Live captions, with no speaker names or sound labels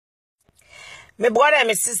My brother and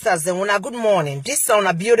my sisters, then una good morning. This is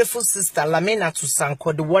our beautiful sister, Laminatu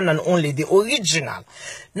Sankoh, the one and only, the original,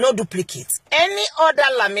 no duplicate. Any other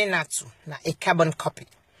Laminatu, na a carbon copy.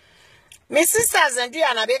 My sisters and you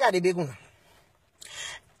are bega the beguna.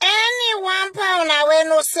 Any 1 pound away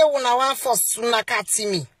no say una want for sunakati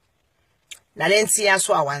me. Na then see us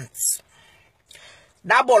what I want.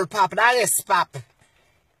 Double pap, that is pap.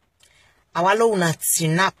 Awalo una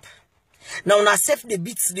tinap. Now una save the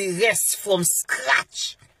beats the rest from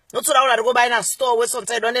scratch. Not so that una go buy in a store where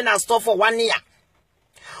sometimes don't in a store for 1 year.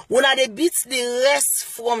 Una the beats the rest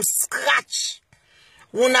from scratch.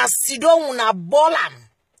 Una sido una bolam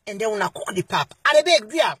and then una cook the pap. And the big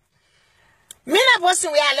deal. Me na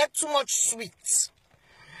person where I like too much sweet.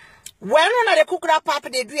 When una they cook that pap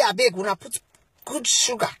they do a big una put good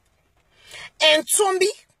sugar. And tombi,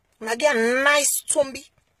 una get a nice tombi.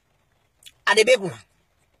 And the big una.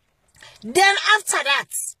 Then after that,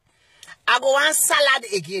 I go on salad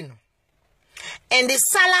again. And the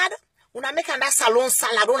salad, una make that salon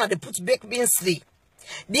salad, una they put baked beans there.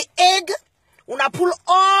 The egg, una pull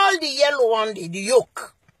all the yellow one, the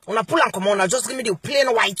yolk. Una pull and come on, just give me the plain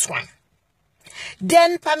white one.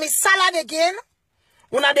 Then for me salad again,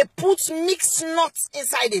 una they put mixed nuts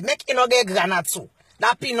inside it. Make no get granite too.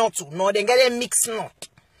 That peanut too. No, they get a mixed nut.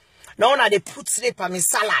 Now una they put it for me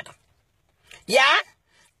salad. Yeah?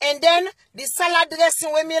 And then the salad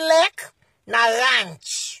dressing with me like na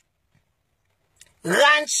ranch.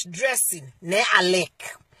 Ranch dressing ne a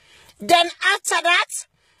lake. Then after that,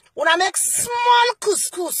 una make small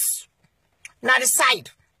couscous na the side.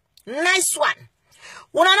 Nice one.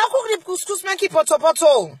 Una no cook the couscous make it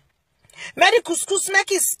poto. Make the couscous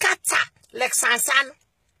make it scatter like sansan.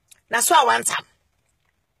 That's what I want them.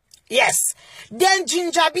 Yes. Then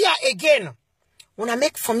ginger beer again. Una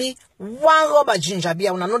make for me 1 rubber ginger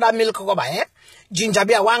beer. Una know that milk rubber, eh? Ginger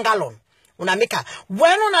beer 1 gallon. Una make her.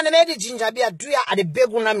 When una make the ginger beer, do ya at the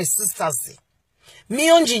beg una my sisters.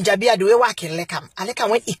 Me on ginger beer, the way I can like them. I like them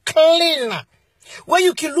when it clean. When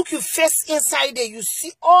you can look your face inside there, you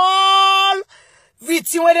see all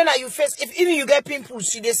everything whether na your face. If even you get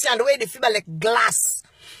pimples, you see and the way they feel like glass.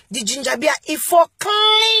 The ginger beer, it for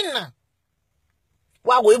clean.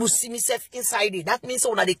 Why go able to see myself inside it? That means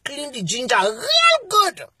when they clean the ginger real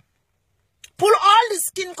good. Pull all the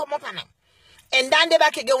skin come up on them. And then they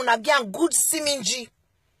back again when I get good siminji.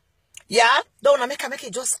 Yeah? Don't make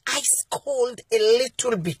it just ice cold a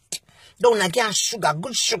little bit. Don't get sugar,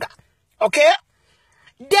 good sugar. Okay?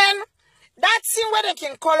 Then that thing where they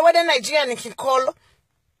can call, where the Nigerian can call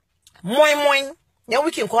moi moi. Then we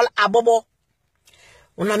can call abobo.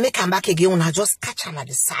 When I make them back again, when I just catch them at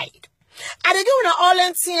the side. And they do all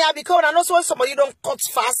in here because I know so somebody don't cut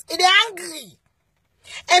fast. They angry.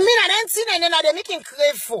 And me and then they making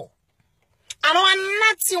crave for. I know I'm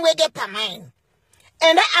nothing we get per mind.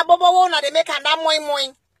 And that abobo one they make and that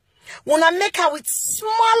moi. When I make her with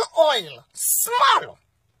small oil. Small.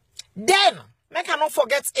 Then make her not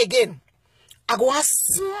forget again. I go have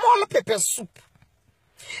small pepper soup.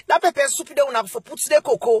 That pepper soup they wanna for put the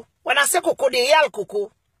cocoa. When I say cocoa, they yell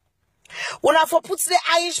cocoa. Una for put the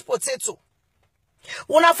Irish potato.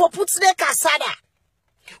 Una for put the cassava.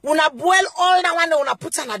 Una boil all that one una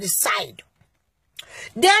put on the side.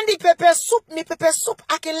 Then the pepper soup,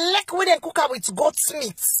 I can like when they cook her with goat's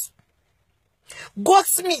meat.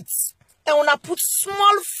 Goat's meat. And una put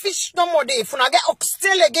small fish no more day. If una get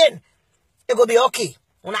oxtail again, it go be okay.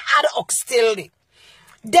 Una add oxtail day.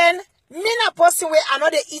 Then, me na person where I know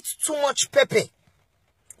they eat too much pepper.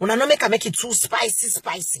 Una no make it too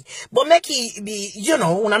spicy. But make it be, you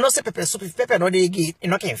know, una no say pepper soup. If pepper no they get, you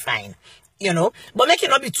know, can fine. You know. But make it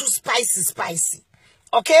not be too spicy.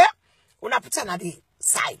 Okay? Una put it on the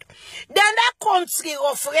side. Then that country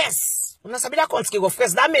of rest. Una sabi that country of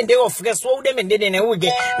rest. That mean they of rest. What they mean they we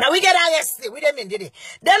get. Now we get arrested. We them mean they.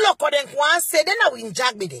 Then look then one say then now we in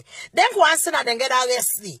jack be there. Then one say now then get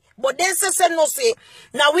arrested. But then say no say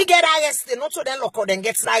now we get arrested. Not so then look then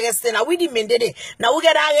get arrested. Now we the mean they. Now we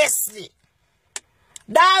get arrested.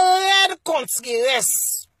 That red country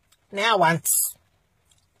rest. Now I want.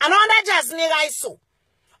 Another just ni rice so.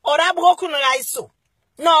 Or that broken rice so.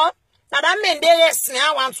 No. Now that mean they rest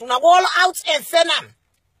now want to. Now all out and fenam.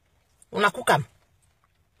 Una cook them.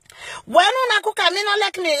 When una cook them, me not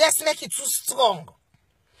like me rest make it too strong.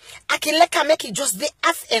 I can like make it just the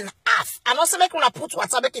half and half. And also make una put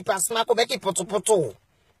water, make it pasmako, make it poto.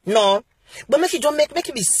 No. But make it don't make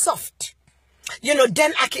it be soft. You know,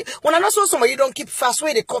 then I can when I know so somebody don't keep fast,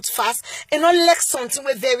 where they cut fast, and not like something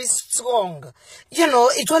with very strong. You know,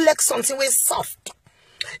 it don't like something with soft.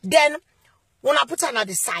 Then when I put it on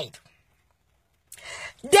the side.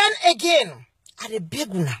 Then again, at the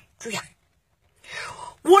big una.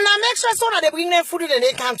 Wanna make sure so that they bring them food and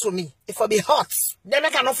they come to me. If it be hot, then I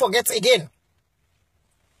cannot forget again.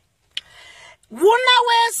 Wanna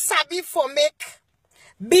wear sabi for make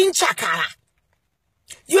bean chakara.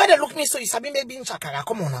 You had to look me so you sabi make bean chakara.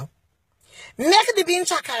 Come on now. Make the bean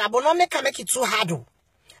chakara, but not make it too hard.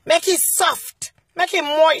 Make it soft. Make it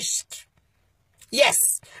moist. Yes.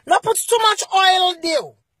 Not put too much oil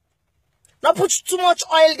there. Not put too much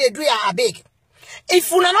oil there. Do ya big.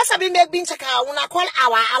 If you not sabi make bean chakara, una call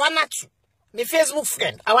our natu. My Facebook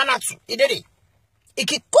friend, our natu. He did it. He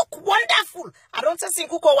can cook wonderful. I don't just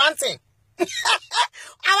cook one thing. Our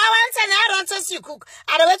one thing I don't just you cook.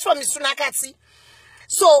 I don't wait for me sunakati.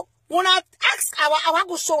 So when I ask our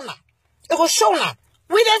go show na, it go show na.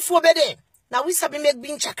 We then for bed. Now we sabi make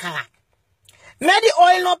bean chakara. Make the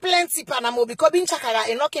oil not plenty panamo because bean chakara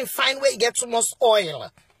you not can find where you get too much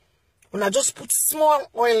oil. When I just put small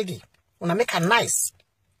oil there. When I make a nice.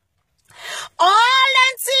 All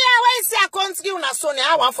and see how I say a country una so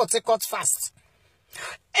I want for take out fast.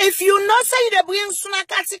 If you not say you bring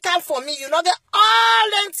sunakati come for me, you know get all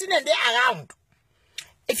and thing and they around.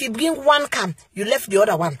 If you bring one cam, you left the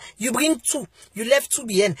other one. You bring two, you left two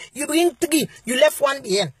behind. You bring three, you left one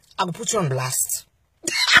behind. I will put you on blast.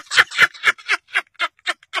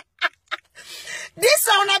 This is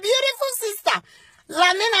a beautiful sister.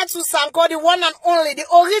 Laminatu Sankoh, the one and only, the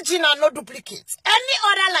original, no duplicate. Any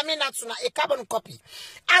other Laminatu na a carbon copy.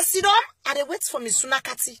 As you know, I dey wait for me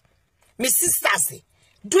sunakati. My sisters,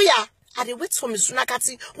 do ya? I dey wait for me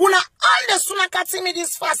sunakati. Una all the sunakati me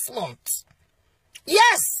this first month.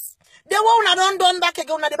 Yes, the one una don't done back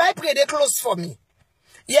again. Una dey buy pray they close for me.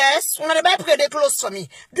 Yes, una dey buy pray they close for me.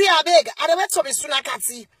 Do ya beg? I dey wait for me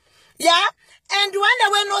sunakati. Yeah, and when they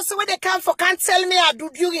will know so where they come for can't tell me I do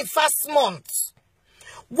during first month.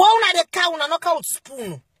 Why una the cow una knock out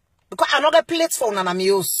spoon? Because another plate for una na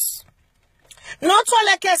use. Not all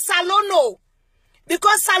like a salon no.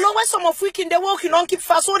 Because salon when some of week in the work you don't keep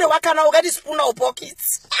fast, so they work and already spoon out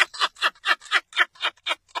pockets.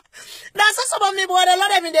 That's what some of me boy a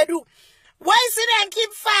lot of me they do. Why sit there and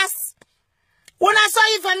keep fast? When I saw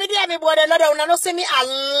you family me boy a lot of una no say me I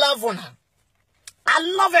love una. I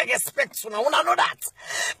love and respect una know that.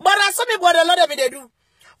 But I saw me boy a lot of me they do.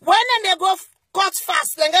 When they go cut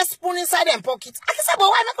fast, then get spoon inside them pockets. I can say, but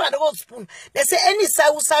why not gonna go spoon? They say any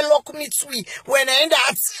side will say lock me sweet when I end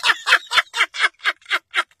that.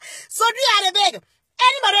 So do you have a beg?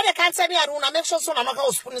 Anybody that can't tell me I don't make sure so I'm not going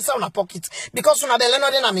to spoon inside my pocket because una belly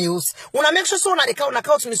not in a use. Una make sure so na the cow na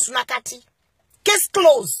couch me sunakati. Case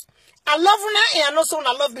closed. I love una and I know so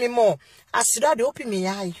una love me more. As you do, they open me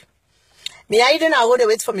eye. Me eye then I go to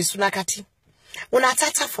wait for me sunakati. Una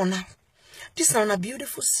tata for now. This is now a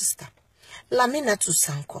beautiful sister. Laminatu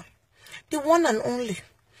Sankoh, the one and only,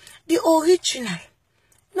 the original,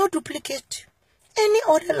 no duplicate, any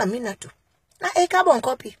other Laminatu. Na a carbon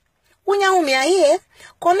copy. Unya umia here,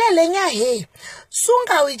 konele nya he,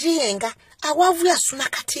 sunga wiji henga, awavuya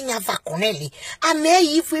sunakati nya vakoneli, ame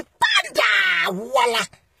yivu panda, wala.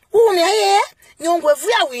 Unya here, nyongwe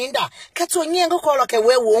vuya winda, kato nyengo koloke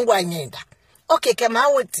we uongwa nyenda. Okay, ke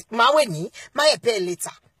mawe ni, mae pe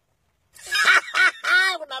later.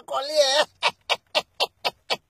 Una kolie.